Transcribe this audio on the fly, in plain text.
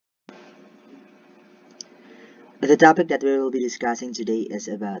The topic that we will be discussing today is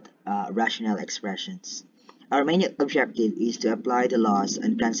about rational expressions. Our main objective is to apply the laws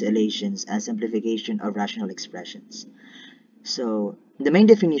and cancellations and simplification of rational expressions. So, the main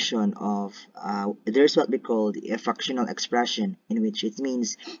definition of there's what we call a fractional expression, in which it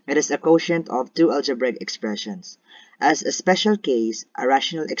means it is a quotient of two algebraic expressions. As a special case, a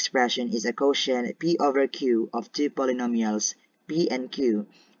rational expression is a quotient p over q of two polynomials p and q.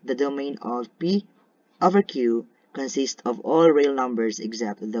 The domain of p over q consists of all real numbers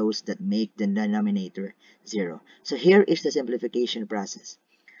except those that make the denominator 0. So here is the simplification process.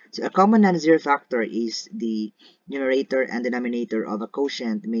 So a common non-zero factor is the numerator and denominator of a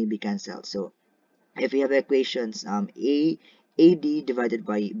quotient may be cancelled. So if we have equations AD divided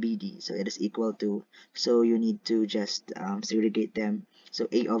by BD, so it is equal to, so you need to just segregate them. So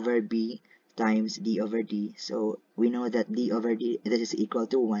A over B times D over D. So we know that D over D, this is equal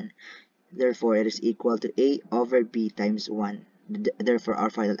to 1. Therefore, it is equal to A over B times 1. Therefore, our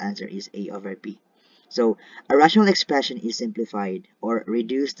final answer is A over B. So, a rational expression is simplified or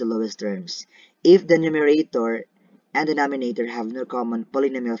reduced to lowest terms if the numerator and denominator have no common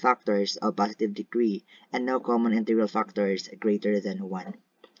polynomial factors of positive degree and no common integral factors greater than 1.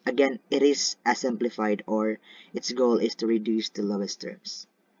 Again, it is a simplified, or its goal is to reduce to lowest terms.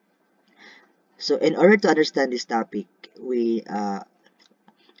 So, in order to understand this topic,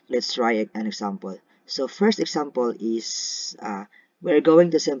 let's try an example. So first example is we're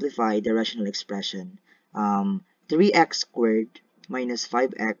going to simplify the rational expression 3x squared minus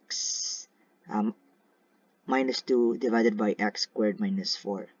 5x minus 2 divided by x squared minus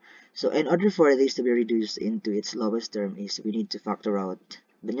 4. So in order for this to be reduced into its lowest term is we need to factor out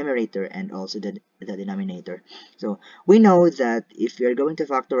the numerator and also the denominator. So we know that if you're going to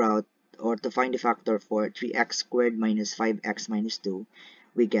factor out or to find the factor for 3x squared minus 5x minus 2,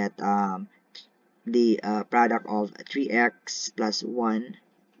 we get the product of 3x plus 1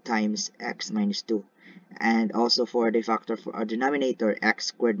 times x minus 2. And also for the factor for our denominator, x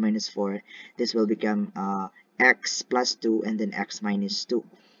squared minus 4, this will become x plus 2 and then x minus 2.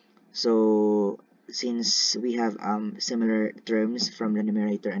 So since we have similar terms from the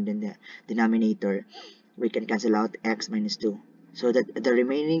numerator and then the denominator, we can cancel out x minus 2. So that the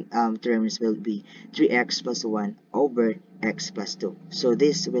remaining terms will be 3x plus 1 over x plus 2. So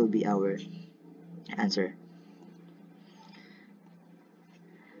this will be our answer.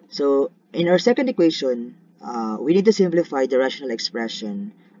 So in our second equation, we need to simplify the rational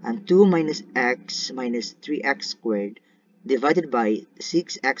expression and 2 minus x minus 3x squared divided by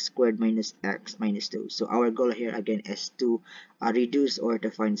 6x squared minus x minus 2. So our goal here again is to reduce or to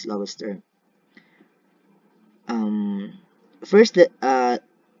find its lowest term. First,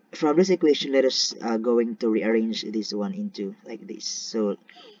 from this equation, let us going to rearrange this one into like this. So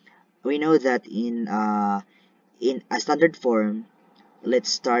we know that in a standard form,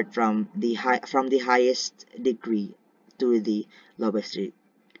 let's start from the highest degree to the lowest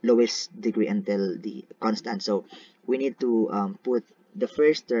degree until the constant. So we need to put the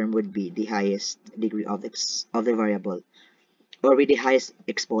first term would be the highest degree of the variable, or with the highest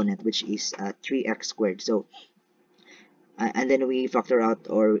exponent, which is 3x squared. So and then we factor out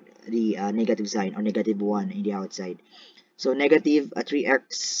or the negative sign or negative 1 in the outside. So negative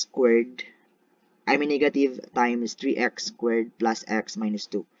 3x squared, I mean negative times 3x squared plus x minus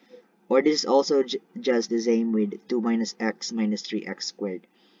 2. Or this is also just the same with 2 minus x minus 3x squared.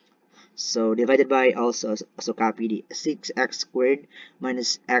 So divided by also, so copy the 6x squared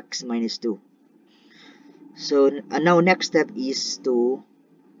minus x minus 2. So now next step is to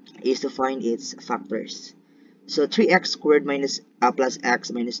find its factors. So 3x squared minus plus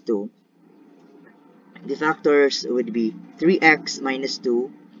x minus 2, the factors would be 3x minus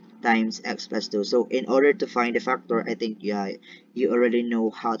 2 times x plus 2. So in order to find the factor, I think you already know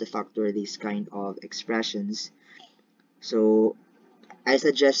how to factor these kind of expressions. So I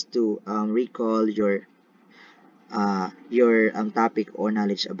suggest to recall your topic or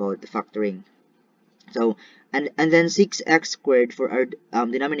knowledge about the factoring. So and then 6x squared for our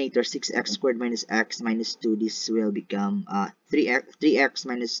denominator, 6x squared minus x minus 2, this will become 3x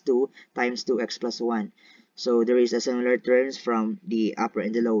minus 2 times 2x plus 1. So there is a similar terms from the upper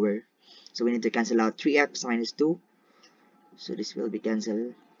and the lower. So we need to cancel out 3x minus 2. So this will be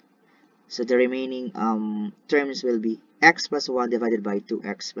cancelled. So the remaining terms will be x plus 1 divided by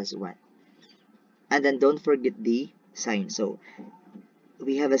 2x plus 1. And then don't forget the sign. So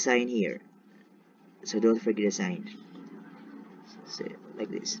we have a sign here. So don't forget the sign. So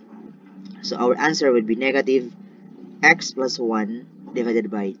like this. So our answer would be negative x plus 1 divided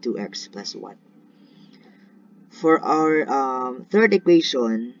by 2x plus 1. For our third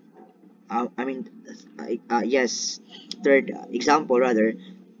equation, yes, third example rather,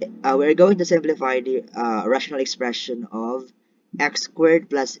 we're going to simplify the rational expression of x squared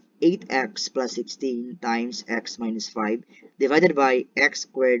plus 8x plus 16 times x minus 5 divided by x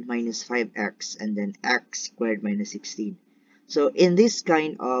squared minus 5x and then x squared minus 16. So in this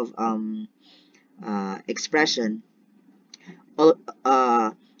kind of expression, all,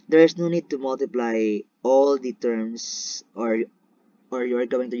 there is no need to multiply all the terms, or you're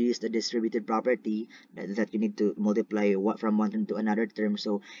going to use the distributive property that you need to multiply what from one term to another term.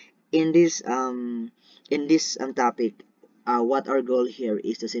 So in this topic, what our goal here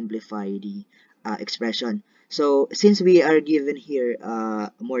is to simplify the expression. So since we are given here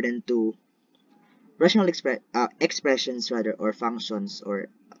more than two rational expressions rather, or functions, or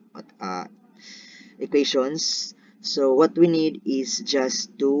uh, equations, so what we need is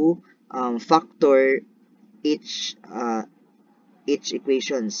just to factor each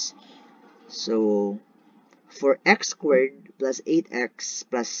equations. So for x squared plus 8x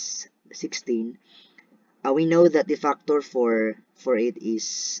plus 16, we know that the factor for it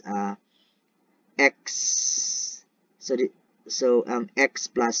is x. So x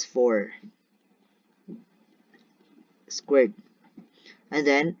plus 4 squared, and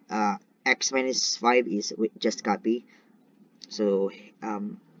then x minus 5 is just copy. So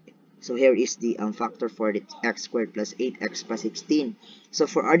so here is the factor for the x squared plus 8x plus 16. So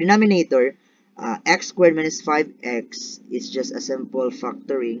for our denominator, x squared minus 5x is just a simple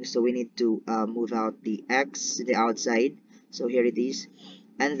factoring. So we need to move out the x to the outside. So here it is.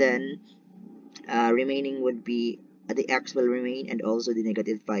 And then remaining would be the x will remain, and also the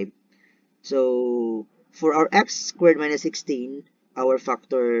negative 5. So for our x squared minus 16, our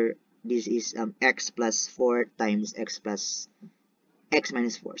factor, this is x plus 4 times x plus x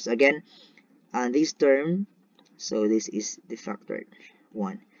minus 4. So again, this term, so this is the factor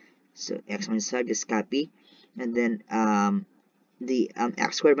 1. So x minus 5 just copy, and then the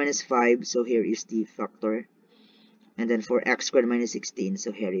x squared minus 5, so here is the factor, and then for x squared minus 16,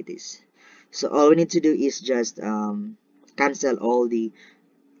 so here it is. So all we need to do is just cancel all the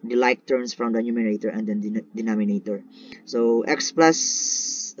like terms from the numerator and then the denominator. So x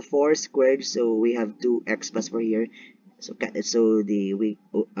plus 4 squared, so we have 2x plus 4 here. So we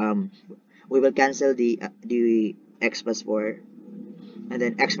will cancel the x plus 4, and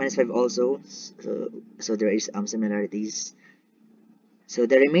then x minus 5 also. So there is similarities. So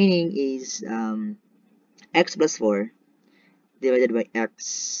the remaining is x plus 4 divided by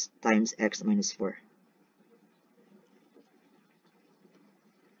x times x minus 4.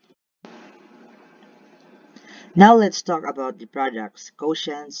 Now let's talk about the products,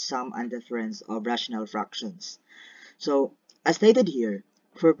 quotients, sum, and difference of rational fractions. So, as stated here,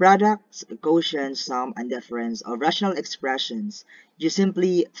 for products, quotients, sum, and difference of rational expressions, you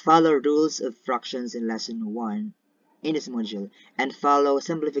simply follow rules of fractions in lesson 1 in this module and follow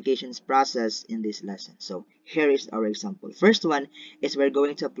simplifications process in this lesson. So, here is our example. First one is we're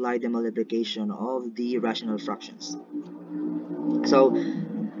going to apply the multiplication of the rational fractions. So,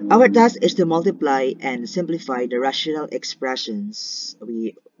 our task is to multiply and simplify the rational expressions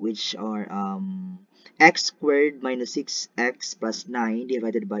which are x squared minus 6x plus 9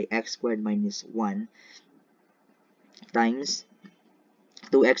 divided by x squared minus 1 times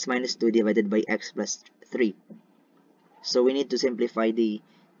 2x minus 2 divided by x plus 3. So we need to simplify these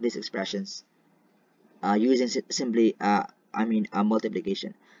expressions using simply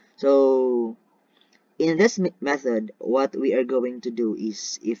multiplication. So in this method, what we are going to do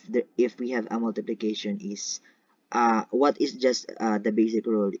is, if we have a multiplication, is what is just the basic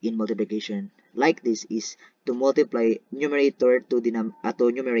rule in multiplication like this is to multiply numerator to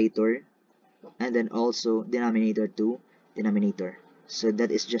numerator, and then also denominator to denominator. So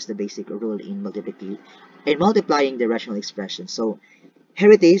that is just the basic rule in multiplying the rational expression. So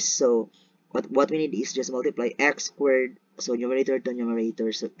here it is. So what we need is just multiply x squared, so numerator to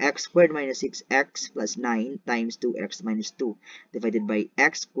numerator, so x squared minus 6x plus 9 times 2x minus 2 divided by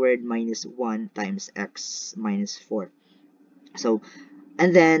x squared minus 1 times x minus 4. So,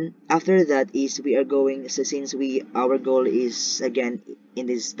 and then after that is we are going, so since our goal is again in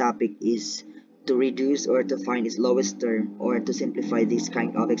this topic is to reduce or to find its lowest term or to simplify these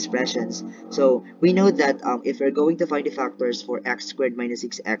kind of expressions. So we know that if we're going to find the factors for x squared minus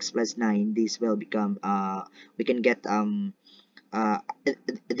 6x plus 9, this will become we can get uh,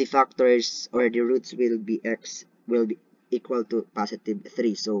 the factors or the roots will be equal to positive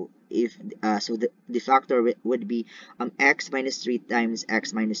 3. So if so the factor would be x minus 3 times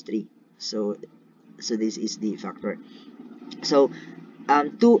x minus 3. So this is the factor. So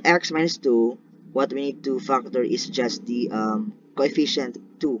 2x minus 2, what we need to factor is just the coefficient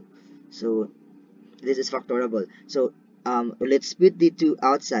 2. So this is factorable. So let's put the 2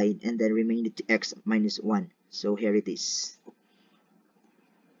 outside and then remain the x minus 1. So here it is.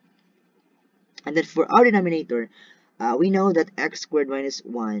 And then for our denominator, we know that x squared minus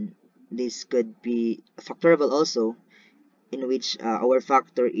 1, this could be factorable also, in which our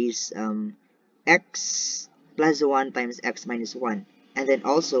factor is x plus 1 times x minus 1, and then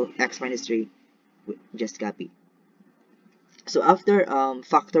also x minus 3, just copy. So after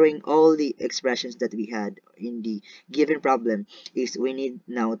factoring all the expressions that we had in the given problem, is we need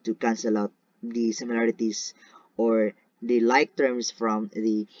now to cancel out the similarities or the like terms from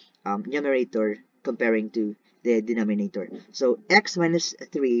the numerator comparing to the denominator. So x minus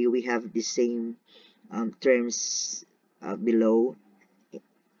 3, we have the same terms below,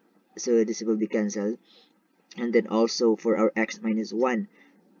 so this will be cancelled. And then also for our x minus 1,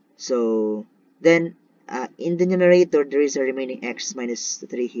 so then in the numerator there is a remaining x minus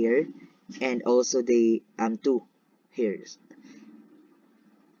 3 here, and also the 2 here,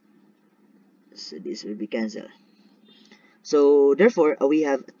 so this will be cancelled. So therefore we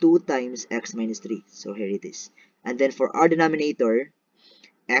have 2 times x minus 3, so here it is. And then for our denominator,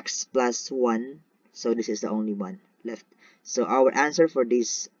 x plus 1, so this is the only one left. So our answer for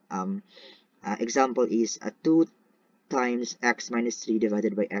this example is 2 times x minus 3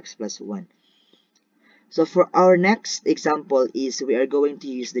 divided by x plus 1. So for our next example is we are going to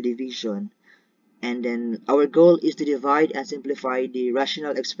use the division, and then our goal is to divide and simplify the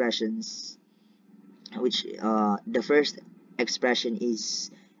rational expressions, which the first expression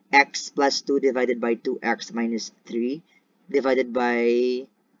is x plus 2 divided by 2x minus 3 divided by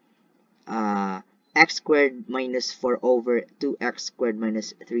x squared minus 4 over 2x squared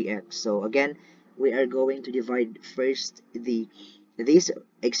minus 3x. So again, we are going to divide first these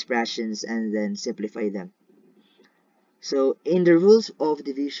expressions and then simplify them. So in the rules of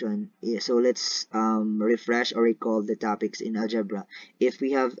division, so let's refresh or recall the topics in algebra. If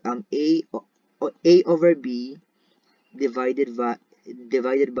we have a over b divided by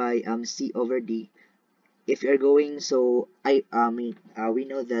c over d, if you're going, so we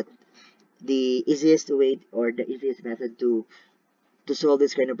know that the easiest way or the easiest method to solve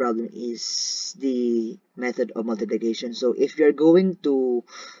this kind of problem is the method of multiplication. So if you're going to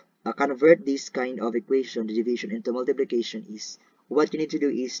convert this kind of equation, the division, into multiplication, is what you need to do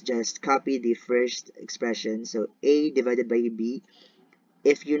is just copy the first expression, so a divided by b.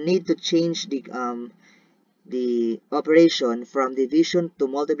 If you need to change the operation from division to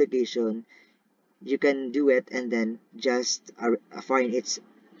multiplication, you can do it and then just find its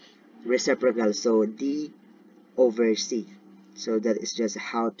reciprocal, so d over c. So that is just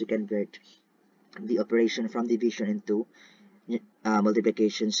how to convert the operation from division into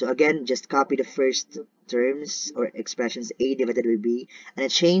multiplication. So again, just copy the first terms or expressions, a divided by b, and then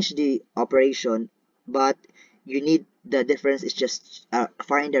change the operation, but you need the difference is just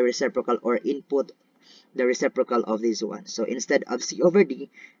find the reciprocal or input the reciprocal of this one. So instead of c over d,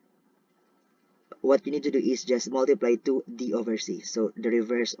 what you need to do is just multiply to d over c, so the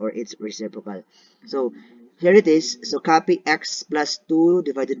reverse or its reciprocal. So here it is. So copy x plus 2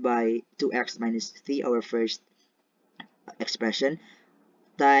 divided by 2x minus 3, our first expression,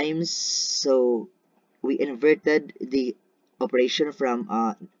 times, so we inverted the operation from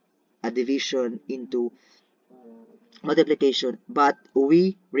a division into multiplication, but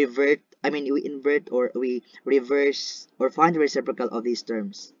we invert or we reverse or find the reciprocal of these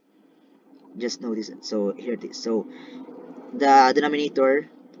terms. Just notice it. So here it is. So the denominator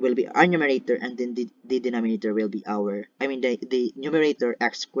will be our numerator, and then the denominator will be our, the numerator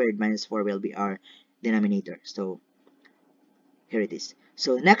x squared minus 4 will be our denominator. So here it is.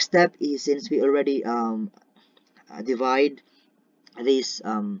 So next step is, since we already divide this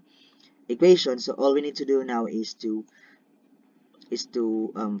equation, so all we need to do now is to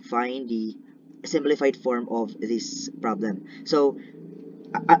find the simplified form of this problem. So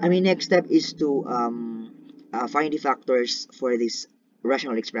next step is to find the factors for these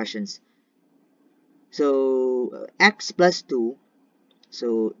rational expressions. So x plus 2,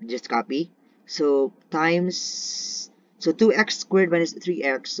 so just copy, so times, so 2x squared minus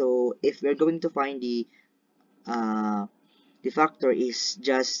 3x. So if we're going to find the factor, is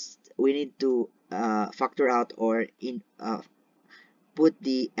just we need to factor out or put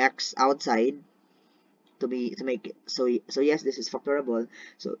the x outside to make it. So yes, this is factorable.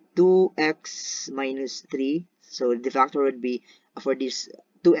 So 2x minus 3, so the factor would be for this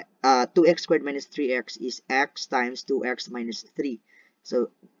 2x squared minus 3x is x times 2x minus 3. So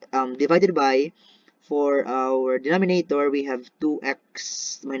divided by For our denominator, we have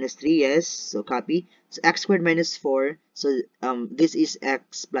 2x minus 3, yes, so copy. So x squared minus 4, so this is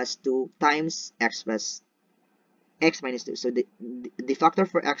x plus 2 times x plus x minus 2. So the factor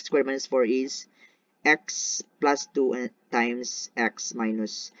for x squared minus 4 is x plus 2 times x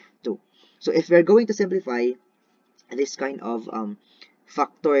minus 2. So if we're going to simplify this kind of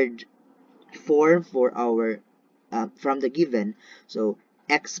factored form for our from the given, so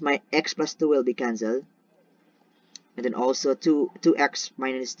x plus 2 will be cancelled, and then also 2x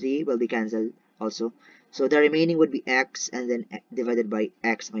minus 3 will be cancelled also. So the remaining would be x and then divided by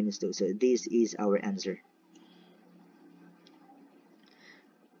x minus 2. So this is our answer.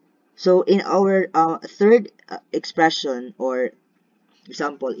 So in our third expression or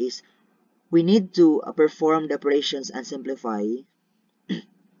example is we need to perform the operations and simplify,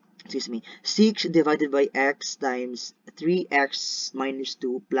 excuse me, 6 divided by x times 3x minus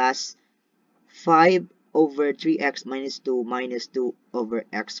 2 plus 5 over 3x minus 2 minus 2 over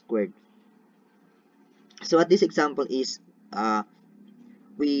x squared. So what this example is,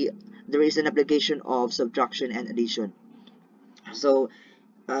 we there is an application of subtraction and addition. So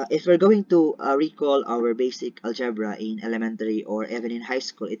if we're going to recall our basic algebra in elementary or even in high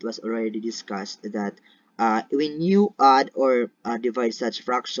school, it was already discussed that when you add or divide such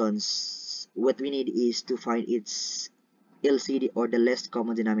fractions, what we need is to find its LCD or the least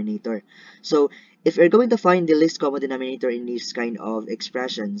common denominator. So if we're going to find the least common denominator in this kind of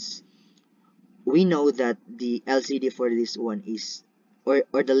expressions, we know that the LCD for this one is, or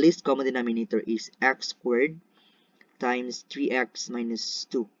the least common denominator is x squared times 3x minus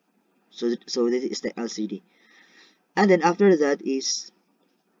 2. So this is the LCD. And then after that is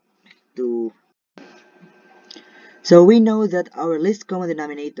to, so we know that our least common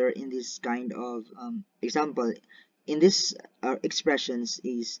denominator in this kind of example, in this expressions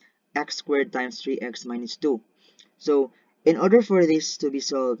is x squared times 3x minus 2. So in order for this to be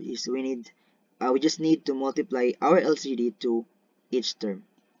solved is we just need to multiply our LCD to each term.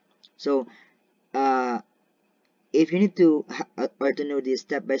 So if you need to or to know the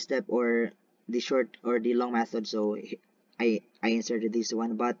step by step or the short or the long method, so I inserted this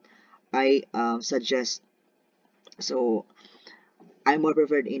one, but I suggest, so I'm more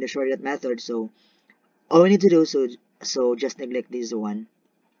preferred in the shortcut method. So all we need to do, so just neglect this one.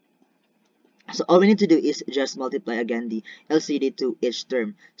 So all we need to do is just multiply again the LCD to each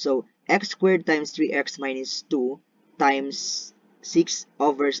term. So x squared times 3x minus 2 times 6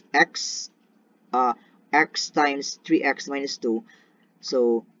 over x x times 3x minus 2.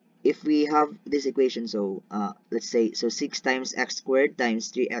 So if we have this equation, so let's say, so 6 times x squared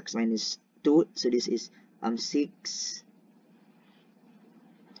times 3x minus 2, so this is 6x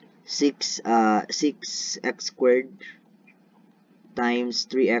squared times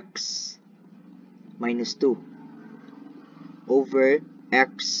 3x minus 2 over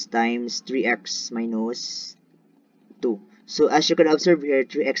x times 3x minus 2. So as you can observe here,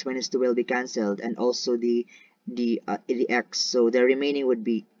 3x minus 2 will be cancelled, and also the x, so the remaining would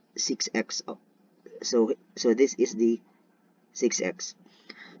be 6x. So this is the 6x.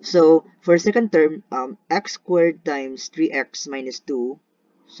 So for second term, x squared times 3x minus 2,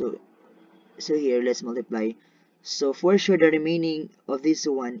 so here let's multiply. So for sure the remaining of this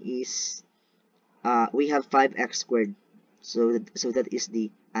one is we have 5x squared. So that is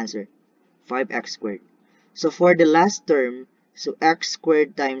the answer, 5x squared. So for the last term, so x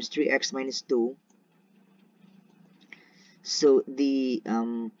squared times 3x minus 2, so the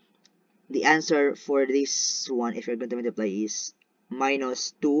answer for this one, if you're going to multiply, is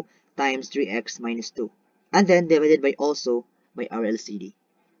minus 2 times 3x minus 2, and then divided by also by our LCD.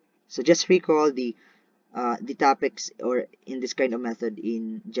 So just recall the topics or in this kind of method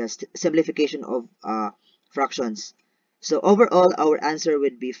in just simplification of fractions. So overall our answer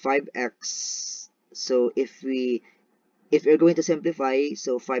would be 5x. So if we're going to simplify,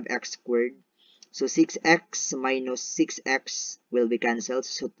 so 5x squared, so 6x minus 6x will be cancelled.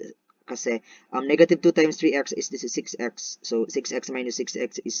 So kasi negative 2 times 3x is, this is 6x, so 6x minus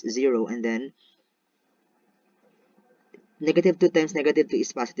 6x is 0, and then negative 2 times negative 2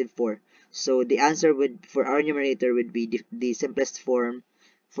 is positive 4. So the answer would, for our numerator, would be the simplest form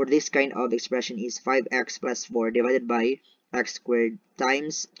for this kind of expression is 5x plus 4 divided by x squared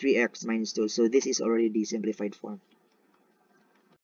times 3x minus 2. So this is already the simplified form.